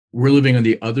we're living on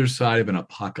the other side of an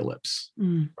apocalypse,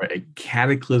 Mm. right? A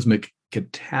cataclysmic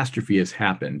catastrophe has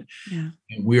happened, Yeah.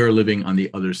 and we are living on the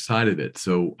other side of it.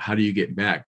 So how do you get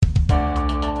back?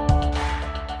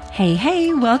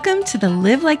 Hey, welcome to the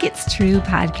Live Like It's True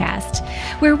podcast,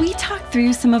 where we talk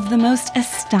through some of the most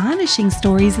astonishing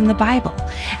stories in the Bible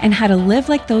and how to live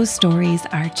like those stories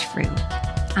are true.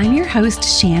 I'm your host,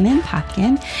 Shannon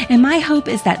Popkin, and my hope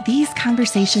is that these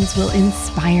conversations will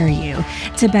inspire you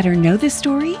to better know the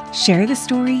story, share the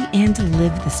story, and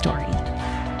live the story.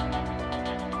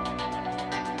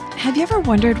 Have you ever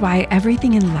wondered why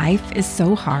everything in life is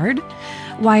so hard?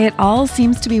 Why it all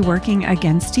seems to be working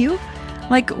against you?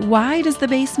 Like, why does the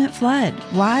basement flood?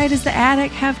 Why does the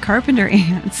attic have carpenter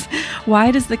ants?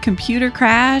 Why does the computer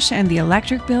crash and the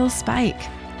electric bill spike?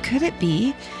 Could it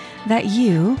be that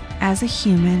you, as a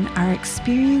human, are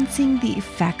experiencing the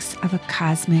effects of a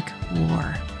cosmic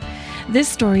war? This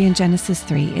story in Genesis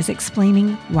 3 is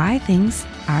explaining why things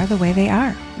are the way they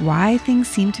are, why things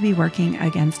seem to be working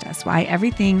against us, why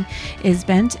everything is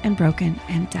bent and broken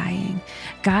and dying.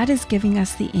 God is giving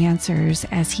us the answers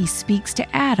as he speaks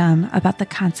to Adam about the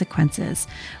consequences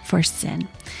for sin.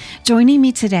 Joining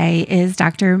me today is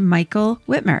Dr. Michael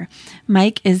Wittmer.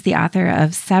 Mike is the author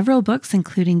of several books,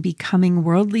 including Becoming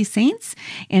Worldly Saints,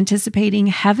 Anticipating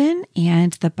Heaven,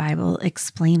 and The Bible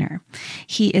Explainer.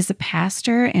 He is a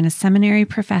pastor and a seminary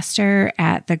professor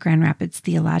at the Grand Rapids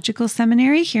Theological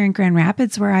Seminary here in Grand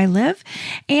Rapids, where I live.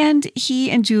 And he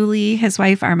and Julie, his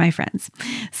wife, are my friends.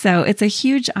 So it's a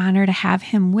huge honor to have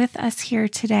him with us here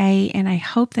today. And I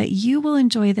hope that you will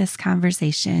enjoy this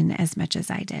conversation as much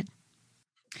as I did.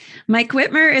 Mike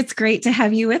Wittmer, it's great to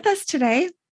have you with us today.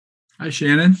 Hi,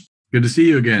 Shannon. Good to see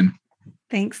you again.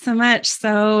 Thanks so much.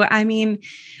 So,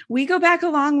 we go back a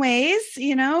long ways.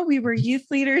 You know, we were youth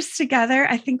leaders together.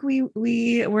 I think we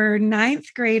were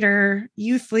ninth grader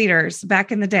youth leaders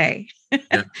back in the day.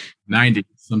 Yeah, 90s,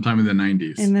 sometime in the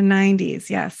 90s. In the 90s,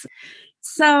 yes.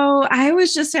 So I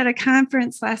was just at a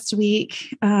conference last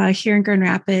week here in Grand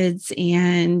Rapids,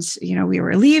 and, we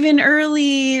were leaving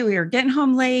early. We were getting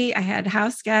home late. I had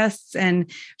house guests and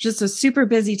just a super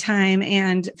busy time.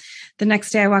 And the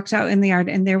next day I walked out in the yard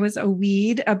and there was a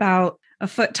weed about a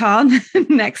foot tall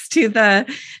next to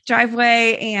the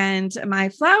driveway. And my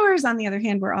flowers, on the other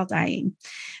hand, were all dying.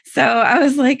 So I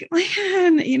was like,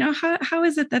 man, how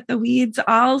is it that the weeds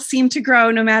all seem to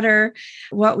grow no matter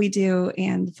what we do,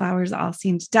 and the flowers all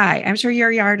seem to die? I'm sure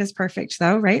your yard is perfect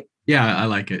though, right? Yeah, I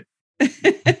like it.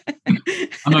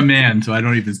 I'm a man, so I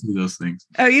don't even see those things.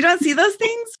 Oh, you don't see those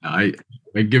things? I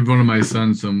give one of my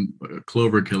sons some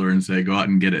clover killer and say, go out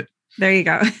and get it. There you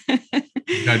go.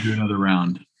 You got to do another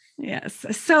round. Yes.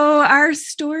 So our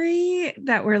story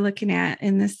that we're looking at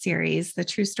in this series, The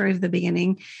True Story of the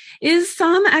Beginning, is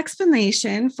some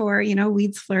explanation for,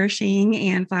 weeds flourishing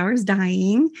and flowers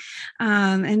dying.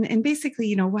 And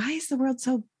basically, why is the world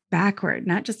so backward?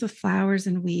 Not just with flowers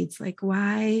and weeds, like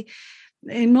why,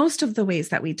 in most of the ways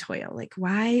that we toil, like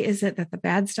why is it that the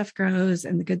bad stuff grows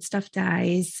and the good stuff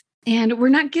dies? And we're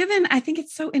not given, I think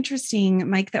it's so interesting,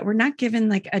 Mike, that we're not given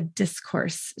like a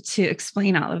discourse to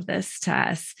explain all of this to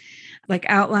us, like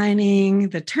outlining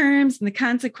the terms and the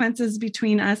consequences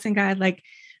between us and God. Like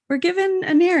we're given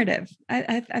a narrative.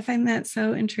 I find that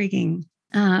so intriguing.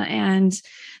 And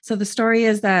so the story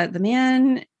is that the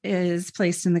man is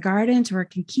placed in the garden to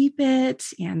work and keep it.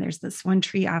 And there's this one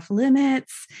tree off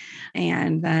limits.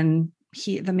 And then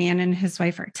the man and his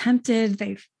wife are tempted.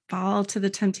 They fall to the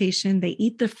temptation. They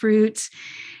eat the fruit.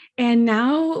 And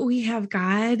now we have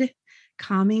God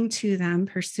coming to them,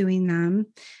 pursuing them.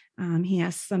 He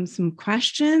asks them some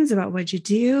questions about what you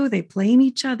do. They blame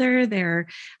each other. They're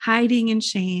hiding in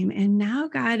shame. And now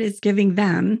God is giving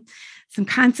them some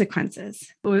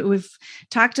consequences. We've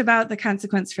talked about the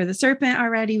consequence for the serpent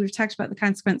already. We've talked about the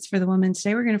consequence for the woman.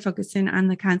 Today, we're going to focus in on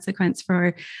the consequence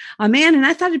for a man. And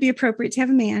I thought it'd be appropriate to have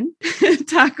a man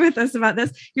talk with us about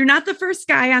this. You're not the first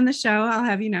guy on the show, I'll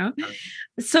have you know.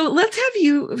 So let's have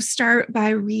you start by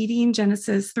reading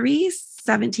Genesis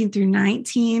 3:17 through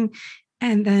 19.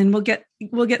 And then we'll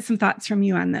get some thoughts from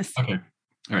you on this. Okay.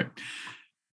 All right.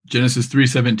 Genesis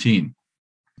 3:17.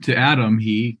 To Adam,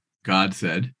 God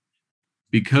said,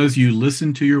 because you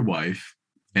listened to your wife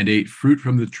and ate fruit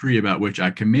from the tree about which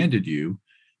I commanded you,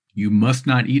 you must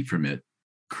not eat from it.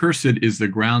 Cursed is the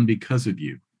ground because of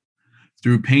you.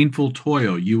 Through painful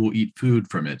toil, you will eat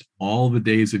food from it all the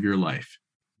days of your life.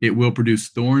 It will produce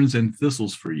thorns and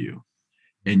thistles for you,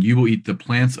 and you will eat the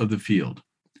plants of the field.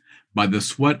 By the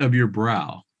sweat of your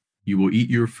brow, you will eat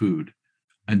your food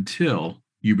until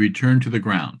you return to the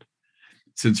ground,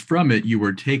 since from it you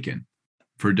were taken.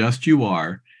 For dust you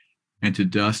are, and to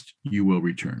dust you will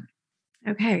return.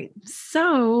 Okay.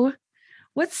 So,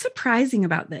 what's surprising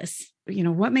about this?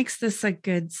 What makes this a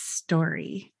good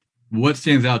story? What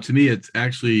stands out to me, it's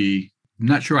actually, I'm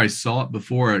not sure I saw it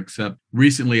before, except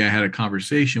recently I had a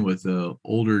conversation with an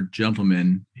older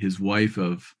gentleman. His wife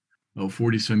of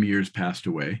 40 some years passed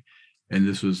away. And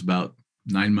this was about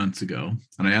 9 months ago.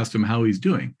 And I asked him how he's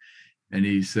doing. And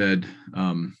he said,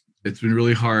 it's been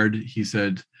really hard. He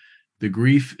said, the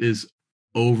grief is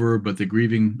over, but the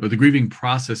grieving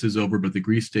process is over, but the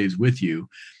grief stays with you.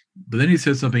 But then he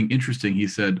said something interesting. He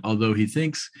said, although he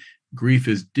thinks grief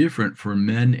is different for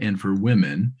men and for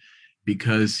women,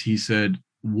 because he said,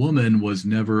 woman was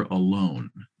never alone,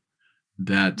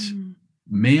 that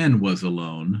man was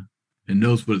alone and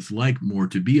knows what it's like more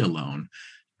to be alone.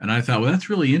 And I thought, well, that's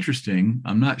really interesting.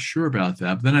 I'm not sure about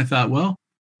that. But then I thought, well,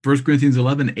 1 Corinthians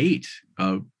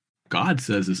 11:8, God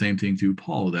says the same thing through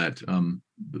Paul, that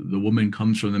the woman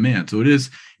comes from the man. So it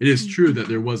is true that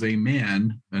there was a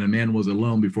man, and a man was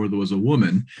alone before there was a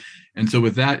woman. And so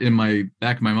with that in my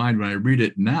back of my mind, when I read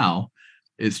it now,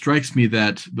 it strikes me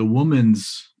that the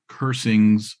woman's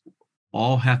cursings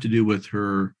all have to do with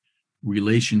her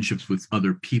relationships with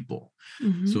other people.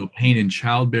 Mm-hmm. So pain in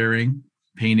childbearing,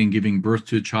 pain in giving birth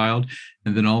to a child,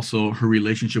 and then also her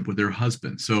relationship with her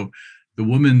husband. So the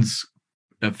woman's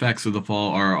effects of the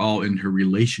fall are all in her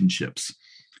relationships.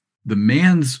 The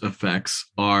man's effects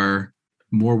are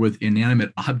more with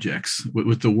inanimate objects,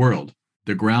 with the world.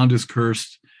 The ground is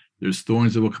cursed, there's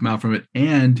thorns that will come out from it,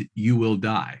 and you will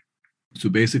die. So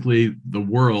basically, the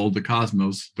world, the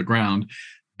cosmos, the ground,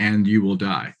 and you will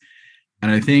die.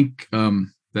 And I think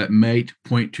that might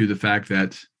point to the fact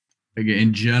that, again,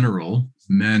 in general,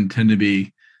 men tend to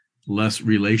be less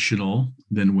relational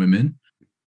than women,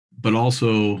 but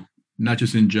also not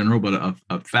just in general, but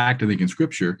a fact, I think, in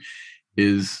Scripture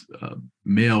is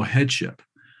male headship.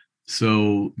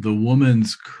 So the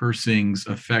woman's cursings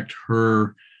affect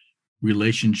her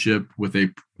relationship with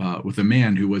a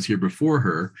man who was here before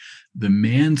her. The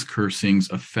man's cursings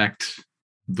affect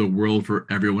the world for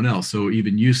everyone else. So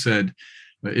even you said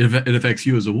it affects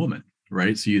you as a woman,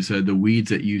 right? So you said the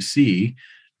weeds that you see,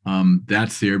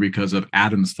 that's there because of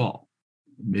Adam's fall.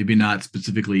 Maybe not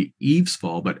specifically Eve's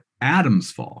fall, but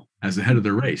Adam's fall as the head of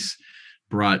the race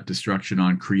brought destruction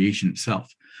on creation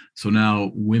itself. So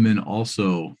now women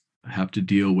also have to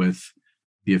deal with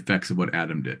the effects of what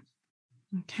Adam did.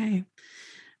 Okay.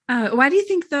 Why do you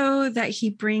think, though, that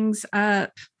he brings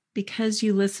up, because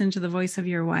you listen to the voice of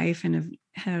your wife and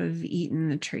have eaten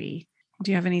the tree?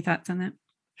 Do you have any thoughts on that?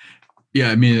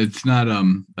 Yeah, I mean, it's not a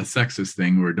sexist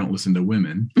thing where don't listen to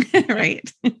women. Right.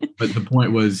 But the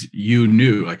point was, you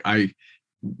knew,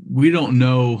 we don't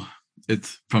know,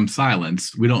 it's from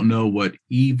silence. We don't know what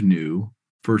Eve knew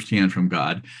firsthand from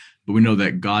God, but we know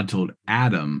that God told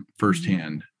Adam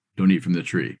firsthand, don't eat from the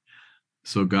tree.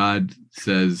 So God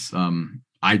says,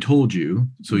 I told you,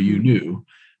 so you knew,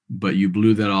 but you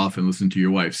blew that off and listened to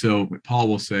your wife. So Paul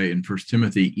will say in 1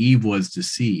 Timothy, Eve was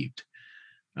deceived.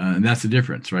 And that's the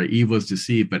difference, right? Eve was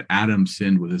deceived, but Adam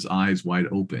sinned with his eyes wide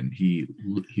open. He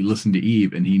listened to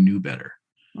Eve and he knew better.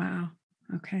 Wow.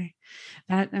 Okay.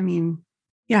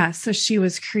 So she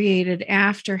was created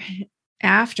after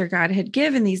God had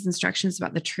given these instructions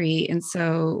about the tree. And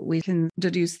so we can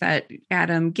deduce that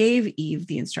Adam gave Eve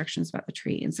the instructions about the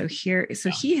tree. And so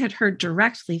he had heard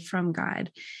directly from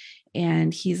God,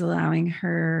 and he's allowing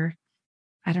her,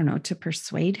 I don't know, to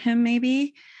persuade him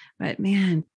maybe, but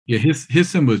man. Yeah, his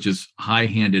sin was just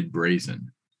high-handed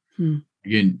brazen.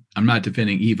 Again, I'm not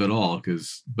defending Eve at all,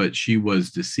 but she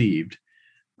was deceived.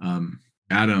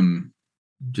 Adam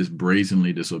just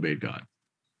brazenly disobeyed God.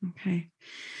 Okay.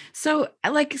 So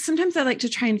sometimes I like to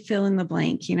try and fill in the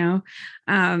blank,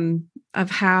 of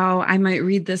how I might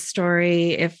read this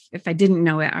story if I didn't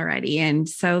know it already. And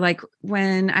so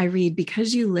when I read,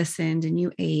 because you listened and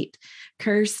you ate,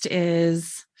 cursed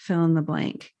is fill in the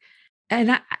blank.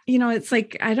 And it's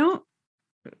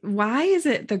why is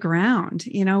it the ground?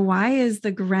 Why is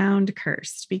the ground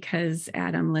cursed? Because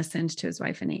Adam listened to his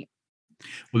wife and ate.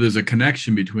 Well, there's a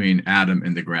connection between Adam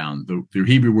and the ground. The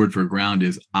Hebrew word for ground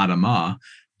is Adamah,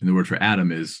 and the word for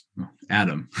Adam is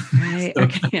Adam. Right.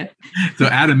 Okay. So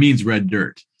Adam means red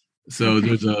dirt. So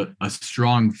there's a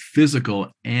strong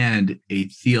physical and a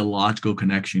theological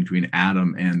connection between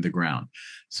Adam and the ground.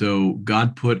 So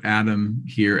God put Adam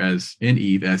here and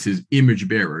Eve as his image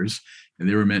bearers, and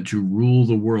they were meant to rule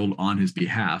the world on his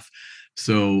behalf.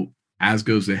 So as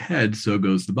goes the head, so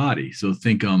goes the body. So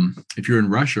think, if you're in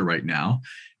Russia right now,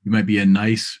 you might be a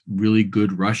nice, really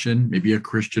good Russian, maybe a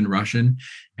Christian Russian,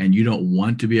 and you don't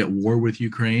want to be at war with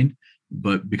Ukraine.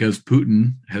 But because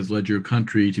Putin has led your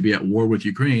country to be at war with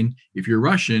Ukraine, if you're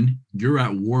Russian, you're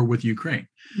at war with Ukraine.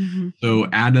 Mm-hmm. So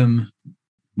Adam,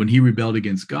 when he rebelled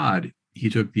against God, he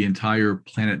took the entire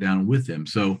planet down with him.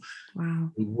 So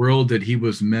Wow. the world that he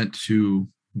was meant to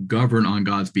govern on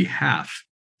God's behalf,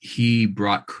 he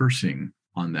brought cursing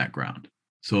on that ground.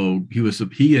 So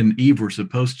he and Eve were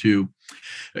supposed to.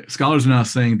 Scholars are now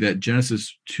saying that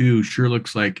Genesis 2 sure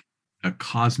looks like a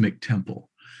cosmic temple.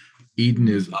 Eden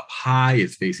is up high,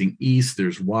 it's facing east,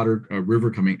 there's water, a river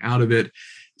coming out of it.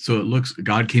 So it looks,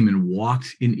 God came and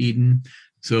walked in Eden.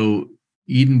 So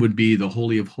Eden would be the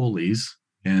Holy of Holies,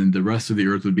 and the rest of the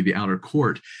earth would be the outer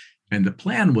court. And the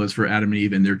plan was for Adam and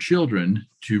Eve and their children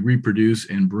to reproduce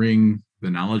and bring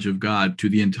the knowledge of God to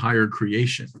the entire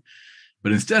creation.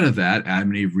 But instead of that, Adam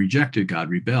and Eve rejected God,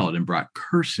 rebelled, and brought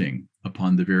cursing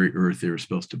upon the very earth they were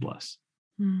supposed to bless.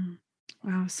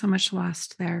 Wow, so much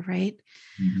lost there, right?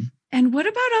 Mm-hmm. And what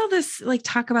about all this, like,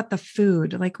 talk about the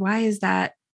food? Like, why is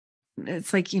that?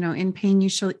 It's like, in pain you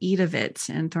shall eat of it,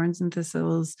 and thorns and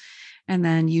thistles, and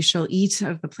then you shall eat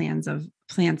of the plants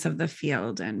of the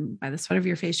field, and by the sweat of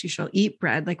your face you shall eat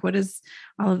bread. Like, what is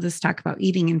all of this talk about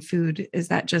eating and food? Is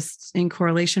that just in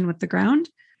correlation with the ground?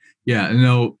 Yeah,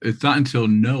 no, it's not until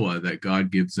Noah that God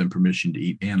gives them permission to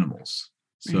eat animals.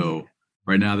 So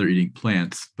right now they're eating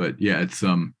plants, but yeah, it's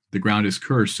the ground is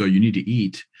cursed, so you need to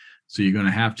eat. So you're going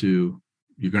to have to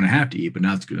eat, but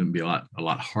now it's going to be a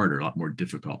lot harder, a lot more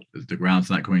difficult. The ground's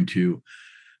not going to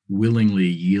willingly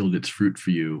yield its fruit for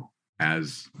you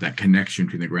as that connection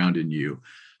between the ground and you.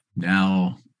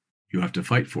 Now you have to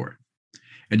fight for it.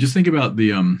 And just think about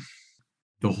the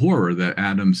horror that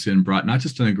Adam's sin brought, not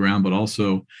just on the ground, but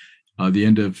also the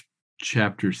end of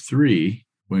chapter 3,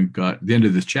 the end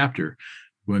of this chapter,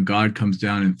 when God comes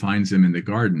down and finds them in the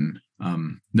garden.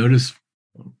 Notice,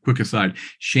 quick aside,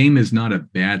 shame is not a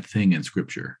bad thing in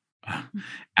Scripture. Adam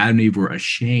and Eve were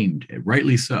ashamed,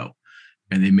 rightly so,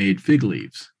 and they made fig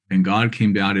leaves. And God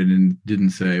came down and didn't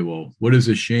say, well, what is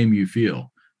the shame you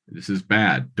feel? This is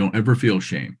bad. Don't ever feel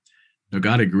shame. No,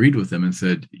 God agreed with them and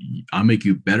said, I'll make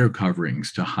you better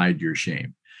coverings to hide your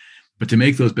shame. But to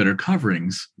make those better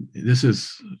coverings, this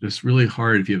is just really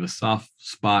hard if you have a soft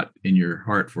spot in your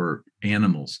heart for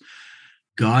animals.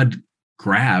 God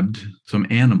grabbed some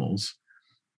animals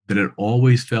that had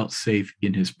always felt safe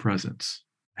in his presence,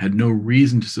 had no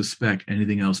reason to suspect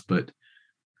anything else but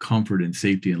comfort and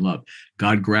safety and love.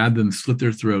 God grabbed them, slit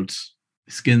their throats,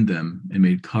 skinned them, and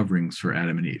made coverings for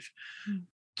Adam and Eve.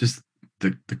 Just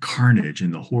the carnage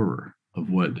and the horror of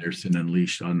what their sin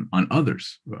unleashed on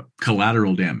others,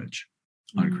 collateral damage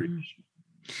on creation.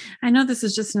 I know this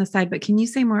is just an aside, but can you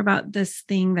say more about this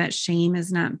thing that shame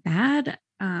is not bad?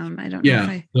 I don't know if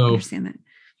I understand that.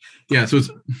 Yeah, so it's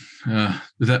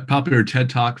that popular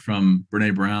TED Talk from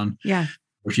Brene Brown. Yeah.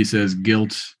 Where she says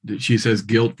guilt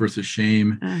versus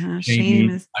shame. Shame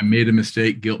means I made a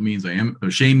mistake. Guilt means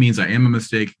shame means I am a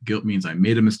mistake. Guilt means I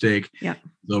made a mistake. Yeah.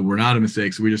 So we're not a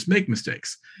mistake. So we just make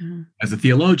mistakes. As a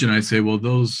theologian, I say, well,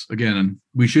 those, again,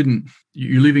 we shouldn't,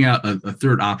 you're leaving out a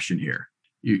third option here.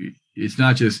 It's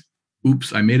not just,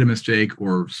 oops, I made a mistake,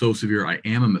 or so severe, I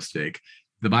am a mistake.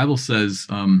 The Bible says,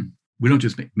 we don't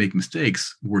just make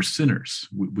mistakes. We're sinners.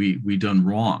 We done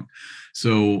wrong.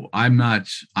 So I'm not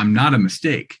a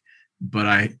mistake,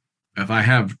 but if I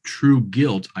have true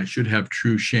guilt, I should have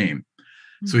true shame.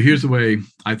 So here's the way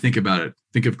I think about it.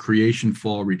 Think of creation,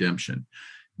 fall, redemption.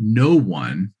 No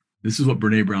one, this is what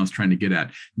Brene Brown's trying to get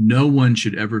at. No one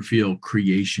should ever feel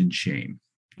creation shame.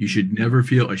 You should never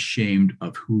feel ashamed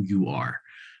of who you are.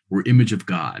 We're image of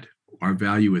God. Our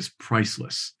value is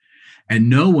priceless. And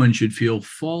no one should feel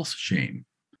false shame.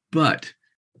 But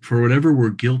for whatever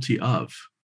we're guilty of,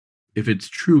 if it's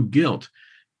true guilt,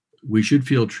 we should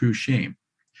feel true shame.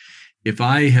 If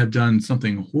I have done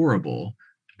something horrible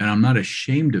and I'm not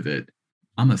ashamed of it,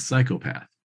 I'm a psychopath.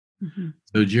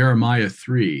 So Jeremiah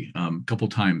 3, a couple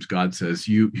times, God says,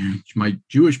 you, my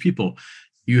Jewish people,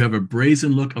 you have a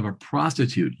brazen look of a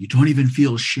prostitute. You don't even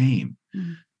feel shame.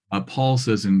 Paul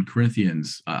says in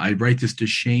Corinthians, I write this to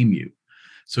shame you.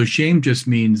 So shame just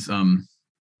means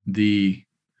the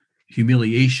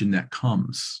humiliation that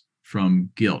comes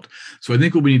from guilt. So I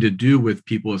think what we need to do with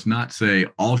people is not say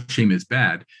all shame is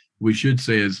bad. We should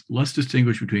say is let's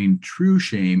distinguish between true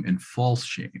shame and false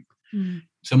shame.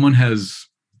 Someone has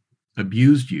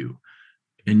abused you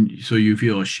and so you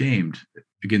feel ashamed.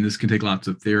 Again, this can take lots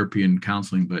of therapy and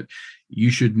counseling, but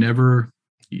you should never,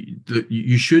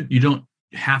 you don't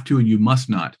have to, and you must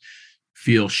not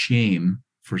feel shame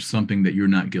for something that you're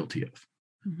not guilty of.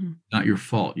 Not your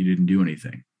fault. You didn't do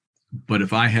anything. But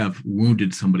if I have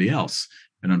wounded somebody else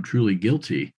and I'm truly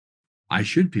guilty, I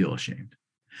should feel ashamed.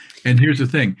 And here's the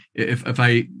thing: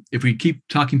 if we keep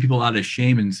talking people out of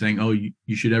shame and saying, "Oh,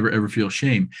 you should ever feel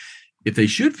shame," if they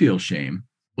should feel shame,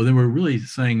 well, then we're really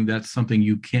saying that's something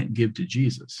you can't give to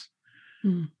Jesus.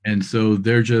 Hmm. And so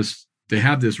they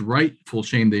have this rightful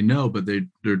shame they know, but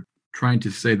they're trying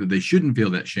to say that they shouldn't feel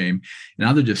that shame. And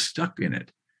now they're just stuck in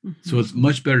it. Mhm. So it's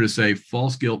much better to say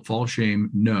false guilt, false shame,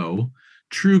 no.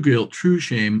 True guilt, true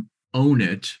shame, own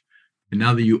it. And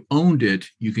now that you owned it,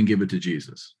 you can give it to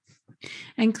Jesus.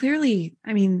 And clearly,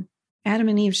 I mean, Adam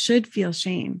and Eve should feel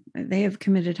shame. They have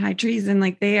committed high treason,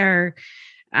 like they are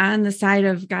on the side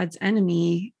of God's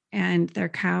enemy and they're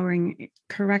cowering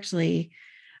correctly.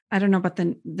 I don't know about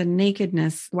the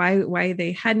nakedness, why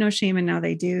they had no shame and now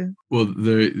they do. Well,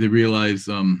 they realize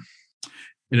in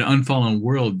an unfallen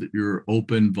world that you're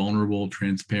open, vulnerable,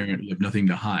 transparent, you have nothing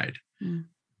to hide. Mm.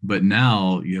 But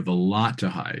now you have a lot to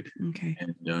hide. Okay.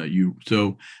 And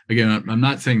so again, I'm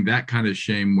not saying that kind of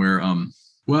shame where,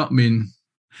 well, I mean,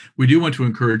 we do want to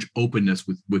encourage openness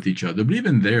with each other, but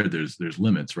even there's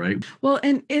limits, right? Well,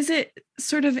 and is it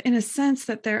sort of in a sense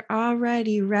that they're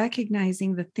already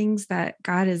recognizing the things that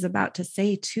God is about to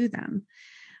say to them?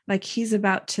 Like he's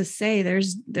about to say,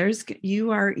 there's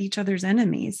you are each other's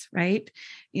enemies, right?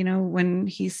 When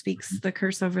he speaks the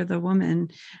curse over the woman,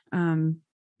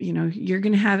 you're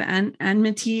going to have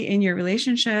enmity in your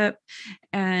relationship,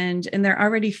 and they're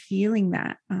already feeling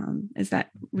that.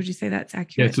 Would you say that's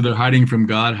accurate? Yeah. So they're hiding from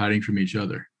God, hiding from each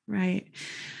other. Right.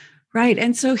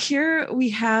 And so here we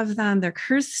have them, they're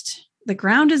cursed. The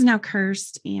ground is now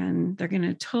cursed and they're going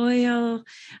to toil.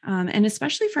 And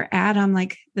especially for Adam,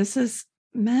 like this is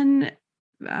men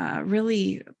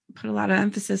really put a lot of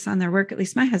emphasis on their work. At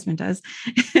least my husband does.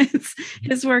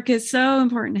 His work is so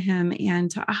important to him, and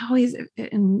to always,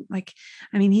 and like,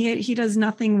 I mean, he does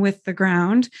nothing with the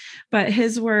ground, but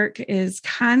his work is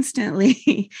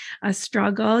constantly a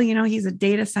struggle. He's a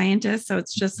data scientist, so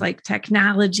it's just like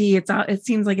technology. It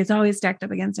seems like it's always stacked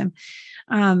up against him.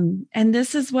 And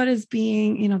this is what is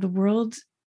being, the world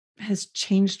has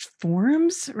changed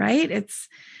forms, right?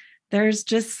 There's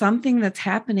just something that's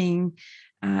happening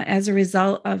as a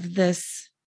result of this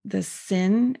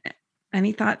sin.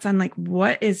 Any thoughts on like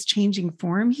what is changing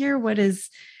form here?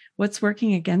 What's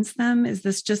working against them? Is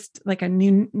this just like a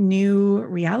new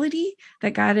reality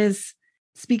that God is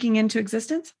speaking into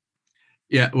existence?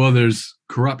 Yeah, well, there's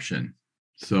corruption.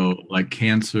 So like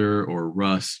cancer or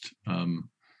rust,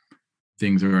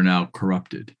 things are now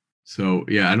corrupted. So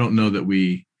yeah, I don't know that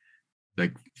we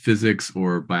like physics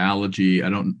or biology. I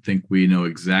don't think we know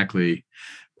exactly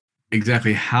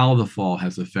how the fall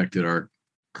has affected our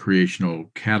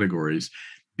creational categories,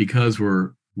 because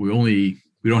we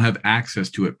don't have access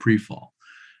to it pre-fall.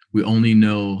 We only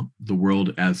know the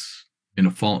world as in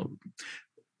a fall.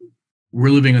 We're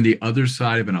living on the other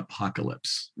side of an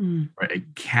apocalypse, right? A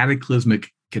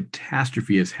cataclysmic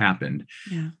catastrophe has happened,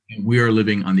 and we are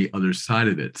living on the other side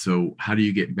of it. So how do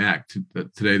you get back to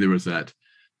today? There was that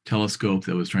telescope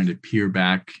that was trying to peer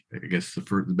back, I guess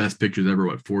the best pictures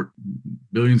ever, 4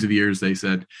 billions of years, they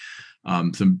said,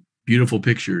 some beautiful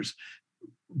pictures,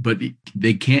 but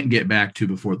they can't get back to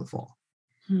before the fall.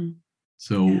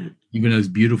 So even as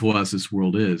beautiful as this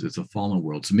world is, it's a fallen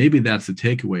world. So maybe that's the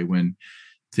takeaway when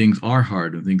things are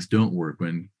hard, when things don't work,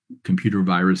 when computer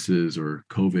viruses or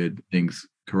COVID things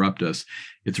corrupt us.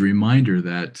 It's a reminder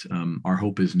that our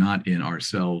hope is not in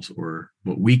ourselves or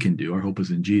what we can do. Our hope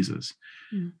is in Jesus.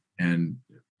 And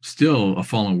still, a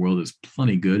fallen world is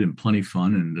plenty good and plenty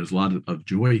fun, and there's a lot of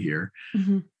joy here,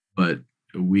 but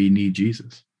we need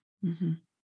Jesus.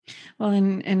 Well,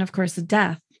 and of course,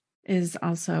 death is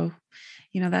also,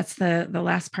 that's the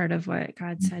last part of what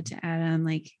God said to Adam,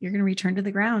 like, you're going to return to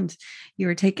the ground. You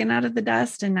were taken out of the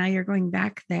dust and now you're going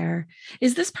back there.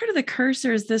 Is this part of the curse,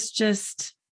 or is this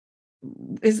just,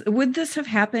 would this have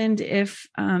happened if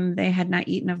they had not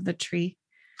eaten of the tree?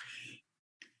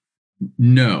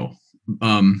 No.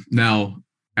 Now,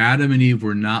 Adam and Eve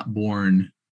were not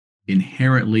born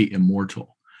inherently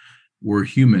immortal. We're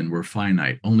human, we're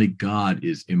finite. Only God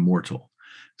is immortal.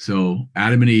 So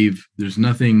Adam and Eve, there's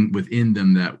nothing within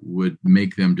them that would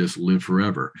make them just live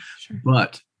forever.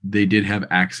 But they did have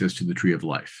access to the tree of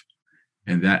life.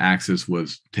 And that access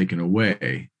was taken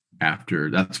away after.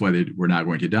 That's why they were not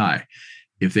going to die.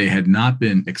 If they had not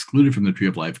been excluded from the tree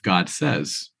of life, God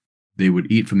says they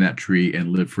would eat from that tree and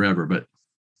live forever, but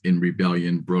in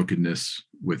rebellion, brokenness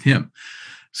with him.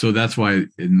 So that's why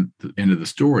in the end of the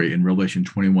story, in Revelation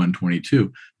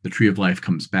 21:22, the tree of life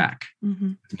comes back.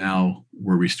 Now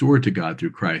we're restored to God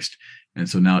through Christ. And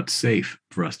so now it's safe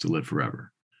for us to live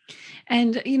forever.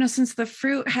 And, since the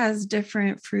fruit has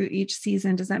different fruit each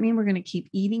season, does that mean we're going to keep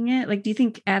eating it? Like, do you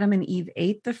think Adam and Eve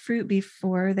ate the fruit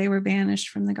before they were banished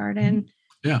from the garden?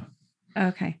 Yeah.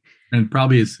 Okay. And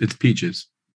probably it's peaches.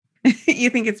 You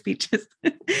think it's peaches?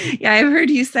 Yeah, I've heard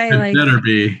you say It better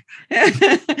be.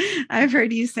 I've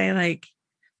heard you say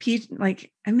peach,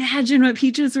 imagine what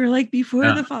peaches were like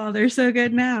before the fall. They're so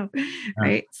good now.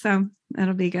 Right. So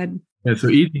that'll be good. Yeah. So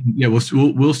eating,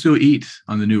 we'll still eat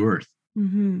on the new earth.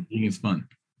 Mm-hmm. Eating is fun.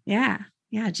 Yeah.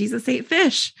 Yeah. Jesus ate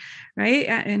fish,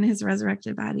 right? In his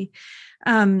resurrected body.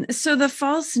 So the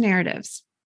false narratives,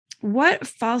 what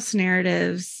false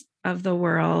narratives of the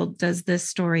world does this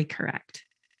story correct?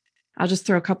 I'll just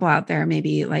throw a couple out there,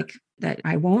 maybe like that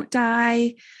I won't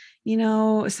die.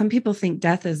 Some people think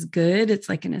death is good. It's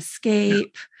like an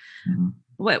escape. Yeah.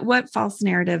 Mm-hmm. What false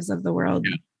narratives of the world?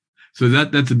 Yeah. So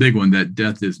that's a big one, that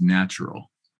death is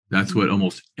natural. That's what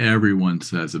almost everyone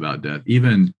says about death.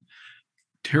 Even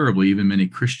many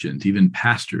Christians, even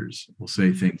pastors will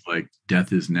say things like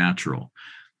death is natural,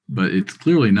 but it's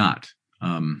clearly not.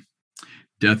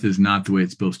 Death is not the way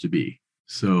it's supposed to be.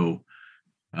 So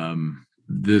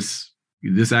this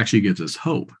actually gives us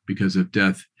hope, because if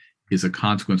death is a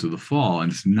consequence of the fall and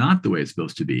it's not the way it's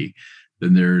supposed to be,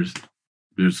 then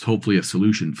there's hopefully a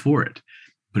solution for it.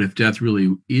 But if death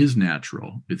really is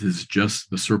natural, if this is just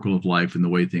the circle of life and the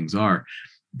way things are,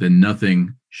 then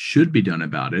nothing should be done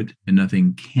about it and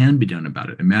nothing can be done about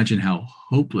it. Imagine how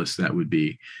hopeless that would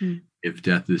be if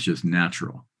death is just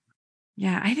natural.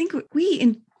 Yeah, I think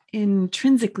we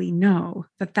intrinsically know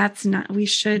that that's not, we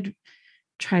should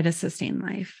try to sustain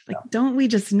life. Don't we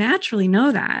just naturally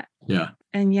know that? Yeah.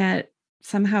 And yet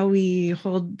somehow we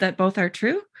hold that both are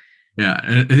true. Yeah,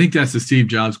 and I think that's the Steve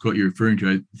Jobs quote you're referring to.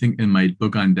 I think in my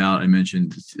book on doubt, I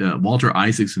mentioned Walter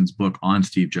Isaacson's book on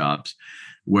Steve Jobs,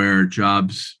 where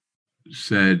Jobs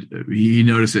said he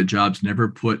noticed that Jobs never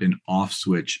put an off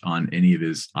switch on any of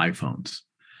his iPhones,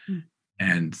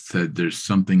 and said there's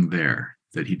something there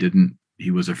that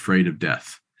he was afraid of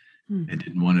death and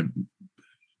didn't want to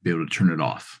be able to turn it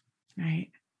off. Right.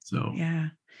 So, yeah.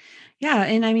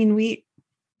 And I mean, we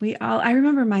all, I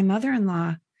remember my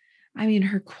mother-in-law,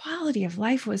 her quality of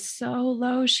life was so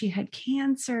low. She had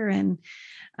cancer and,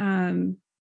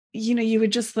 you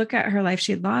would just look at her life.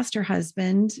 She had lost her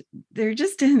husband. There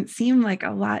just didn't seem like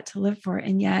a lot to live for.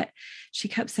 And yet she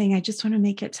kept saying, I just want to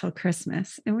make it till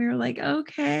Christmas. And we were like,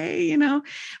 okay,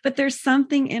 but there's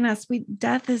something in us.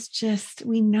 Death is just,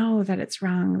 we know that it's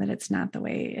wrong, that it's not the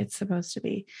way it's supposed to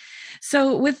be.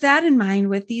 So with that in mind,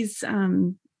 with these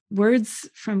words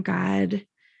from God,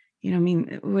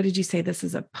 what did you say? This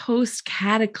is a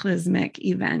post-cataclysmic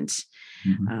event.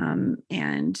 Mm-hmm.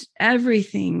 And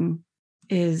everything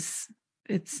is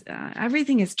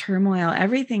turmoil.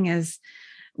 Everything is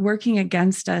working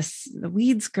against us. The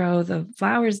weeds grow, the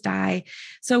flowers die.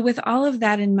 So with all of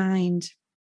that in mind,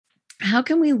 how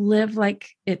can we live like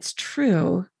it's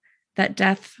true that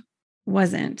death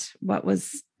wasn't what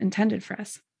was intended for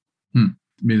us?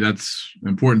 That's an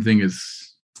important thing,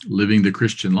 is living the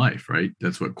Christian life, right?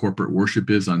 That's what corporate worship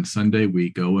is on Sunday. We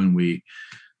go and we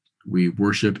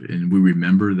worship and we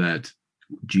remember that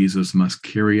Jesus must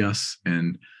carry us.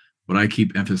 And what I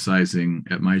keep emphasizing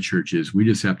at my church is we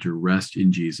just have to rest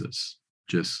in Jesus.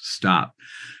 Just stop.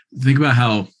 Think about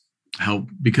how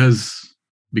because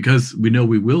we know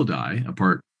we will die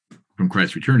apart from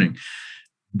Christ returning,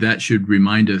 that should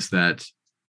remind us that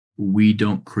we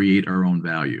don't create our own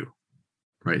value.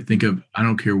 Right. Think of, I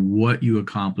don't care what you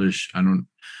accomplish.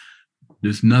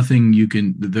 There's nothing you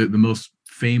can, the most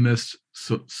famous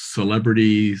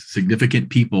celebrity, significant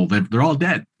people, they're all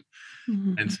dead.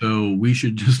 Mm-hmm. And so we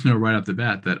should just know right off the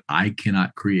bat that I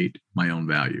cannot create my own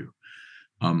value.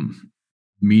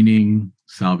 Meaning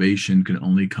salvation can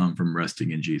only come from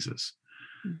resting in Jesus.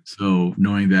 Mm-hmm. So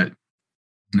knowing that,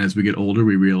 and as we get older,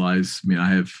 we realize,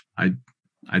 I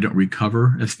don't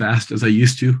recover as fast as I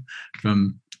used to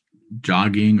from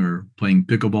jogging or playing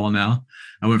pickleball now.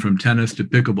 I went from tennis to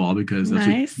pickleball because that's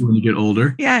nice. When you get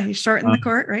older. Yeah, you shorten the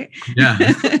court, right? Yeah.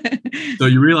 So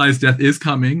you realize death is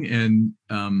coming, and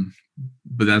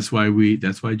but that's why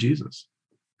Jesus.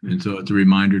 And so it's a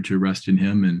reminder to rest in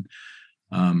him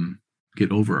and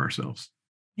get over ourselves.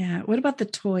 Yeah. What about the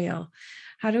toil?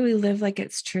 How do we live like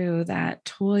it's true that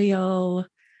toil,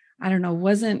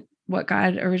 wasn't what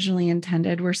God originally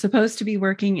intended? We're supposed to be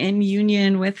working in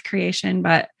union with creation,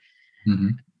 but mm-hmm.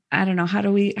 I don't know. How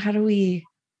do we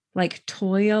like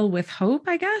toil with hope,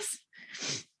 I guess?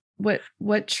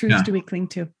 What truth do we cling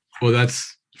to? Well,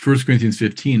 that's 1 Corinthians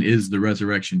 15 is the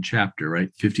resurrection chapter, right?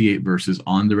 58 verses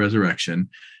on the resurrection.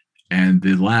 And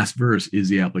the last verse is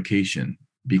the application.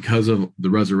 Because of the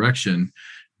resurrection,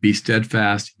 Be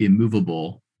steadfast,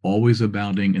 immovable, always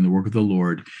abounding in the work of the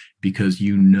Lord, because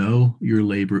you know your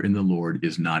labor in the Lord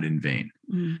is not in vain.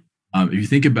 Mm. If you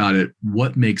think about it,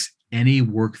 what makes any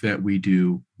work that we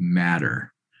do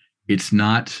matter? It's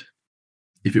not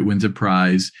if it wins a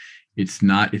prize. It's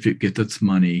not if it gets us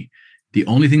money. The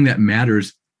only thing that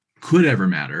matters, could ever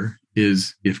matter,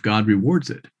 is if God rewards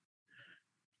it.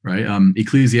 Right? I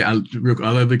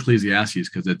love Ecclesiastes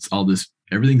because it's all this,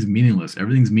 everything's meaningless.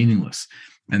 Everything's meaningless.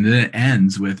 And then it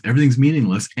ends with everything's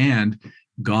meaningless and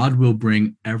God will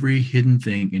bring every hidden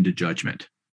thing into judgment.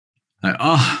 Like,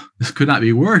 oh, this could not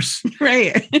be worse.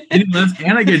 Right. Meaningless,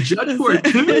 and I get judged for it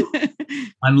too.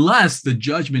 Unless the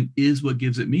judgment is what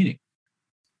gives it meaning.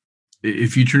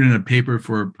 If you turn in a paper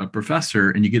for a professor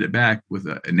and you get it back with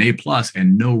an A+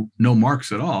 and no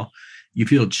marks at all, you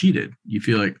feel cheated. You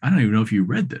feel like, I don't even know if you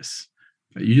read this.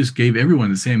 You just gave everyone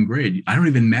the same grade. I don't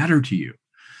even matter to you.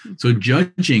 So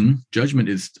judgment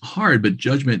is hard, but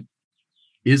judgment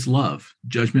is love.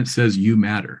 Judgment says you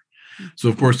matter. So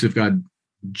of course, if God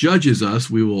judges us,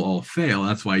 we will all fail.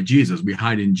 That's why we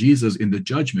hide in Jesus in the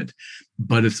judgment.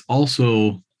 But it's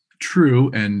also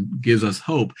true and gives us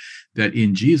hope that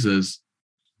in Jesus,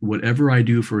 whatever I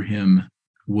do for him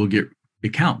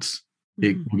it counts.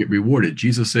 It will get rewarded.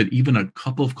 Jesus said, even a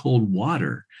cup of cold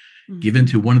water given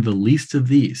to one of the least of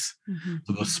these.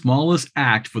 So the smallest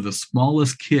act for the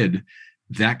smallest kid,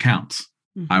 that counts.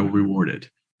 I will reward it.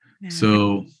 Yeah.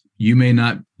 So you may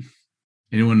not,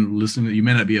 anyone listening, you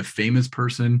may not be a famous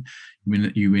person.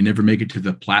 You may never make it to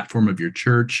the platform of your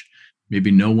church.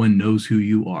 Maybe no one knows who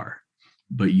you are,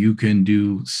 but you can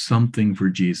do something for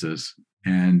Jesus.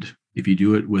 And if you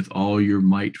do it with all your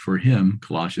might for him,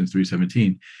 Colossians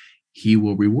 3:17, he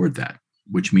will reward that,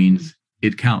 which means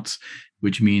it counts,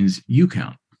 which means you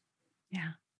count.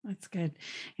 Yeah, that's good.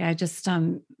 Yeah, I just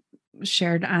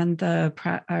shared on the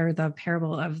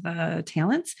parable of the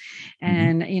talents,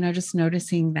 and just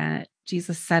noticing that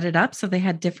Jesus set it up so they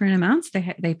had different amounts.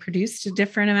 They produced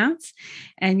different amounts,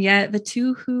 and yet the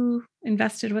two who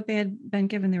invested what they had been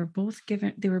given, they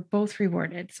were both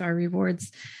rewarded. So our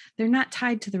rewards, they're not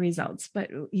tied to the results,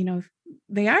 but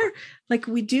they are, like,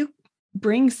 we do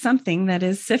bring something that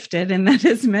is sifted and that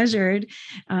is measured,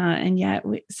 and yet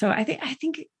so I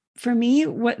think for me,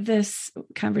 what this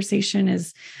conversation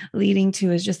is leading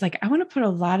to is just like, I want to put a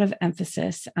lot of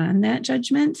emphasis on that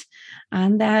judgment,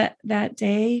 on that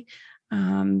day,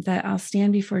 that I'll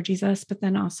stand before Jesus, but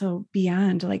then also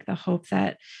beyond, like the hope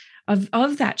that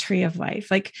of that tree of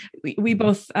life. Like we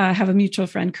both have a mutual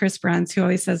friend, Chris Bronze, who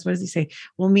always says, what does he say?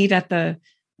 We'll meet at the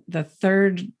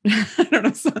third,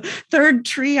 third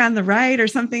tree on the right or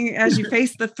something as you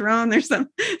face the throne. There's some,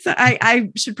 so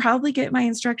I should probably get my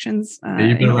instructions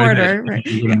in order. Right?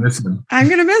 You're gonna miss them. I'm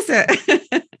going to miss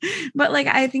it. But like,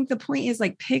 I think the point is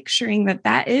like picturing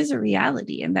that is a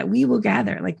reality and that we will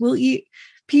gather, like we'll eat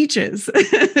peaches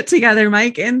together,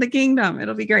 Mike, in the kingdom.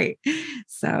 It'll be great.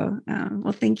 So,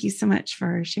 well, thank you so much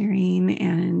for sharing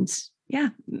and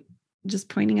just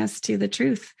pointing us to the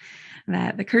truth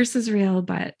that the curse is real,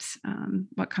 but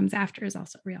what comes after is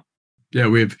also real. Yeah,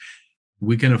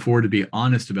 we can afford to be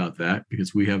honest about that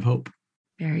because we have hope.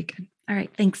 Very good. All right.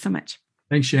 Thanks so much.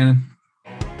 Thanks, Shannon.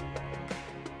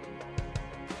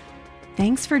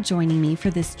 Thanks for joining me for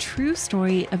this True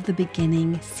Story of the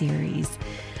Beginning series.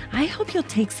 I hope you'll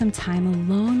take some time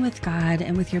alone with God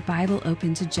and with your Bible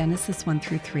open to Genesis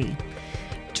 1-3.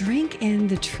 Drink in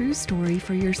the true story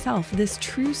for yourself, this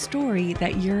true story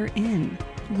that you're in.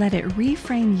 Let it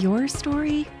reframe your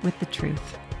story with the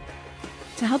truth.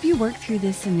 To help you work through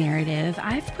this narrative,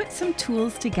 I've put some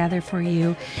tools together for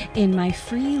you in my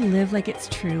free Live Like It's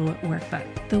True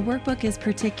workbook. The workbook is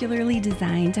particularly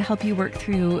designed to help you work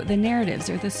through the narratives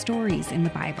or the stories in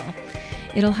the Bible.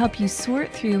 It'll help you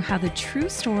sort through how the true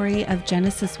story of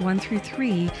Genesis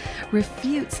 1-3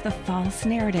 refutes the false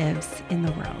narratives in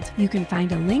the world. You can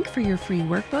find a link for your free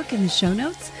workbook in the show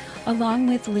notes, along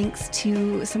with links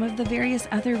to some of the various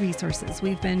other resources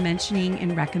we've been mentioning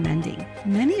and recommending.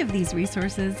 Many of these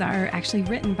resources are actually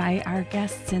written by our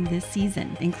guests in this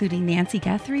season, including Nancy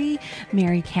Guthrie,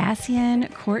 Mary Cassian,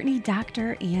 Courtney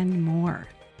Doctor, and more.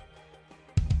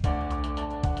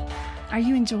 Are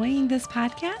you enjoying this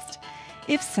podcast?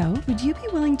 If so, would you be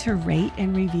willing to rate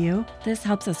and review? This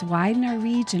helps us widen our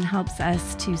reach and helps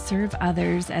us to serve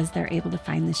others as they're able to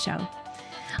find the show.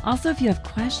 Also, if you have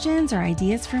questions or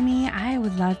ideas for me, I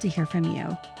would love to hear from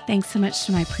you. Thanks so much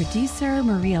to my producer,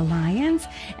 Maria Lyons,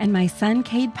 and my son,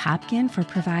 Cade Popkin, for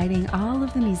providing all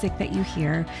of the music that you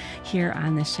hear here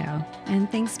on the show. And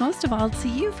thanks most of all to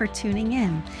you for tuning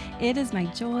in. It is my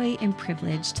joy and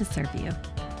privilege to serve you.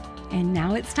 And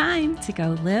now it's time to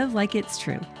go live like it's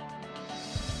true.